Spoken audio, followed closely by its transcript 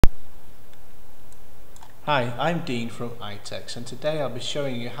Hi, I'm Dean from iTex, and today I'll be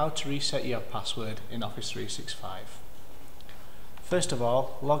showing you how to reset your password in Office 365. First of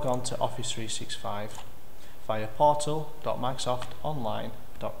all, log on to Office 365 via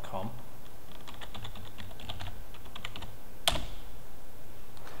portal.microsoftonline.com.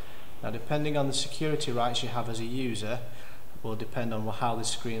 Now, depending on the security rights you have as a user will depend on how this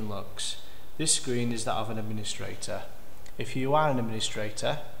screen looks. This screen is that of an administrator. If you are an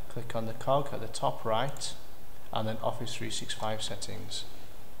administrator, click on the cog at the top right and then Office 365 settings.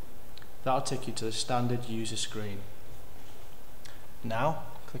 That'll take you to the standard user screen. Now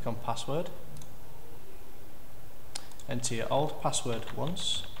click on password, enter your old password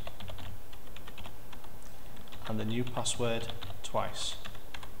once and the new password twice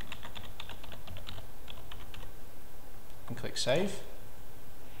and click save,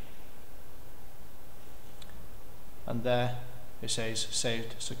 and there it says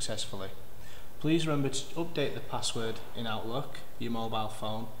saved successfully. Please remember to update the password in Outlook, your mobile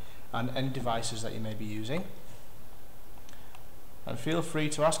phone and any devices that you may be using, and feel free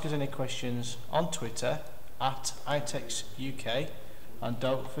to ask us any questions on Twitter @iTexUK, and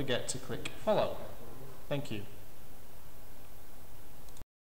don't forget to click follow. Thank you.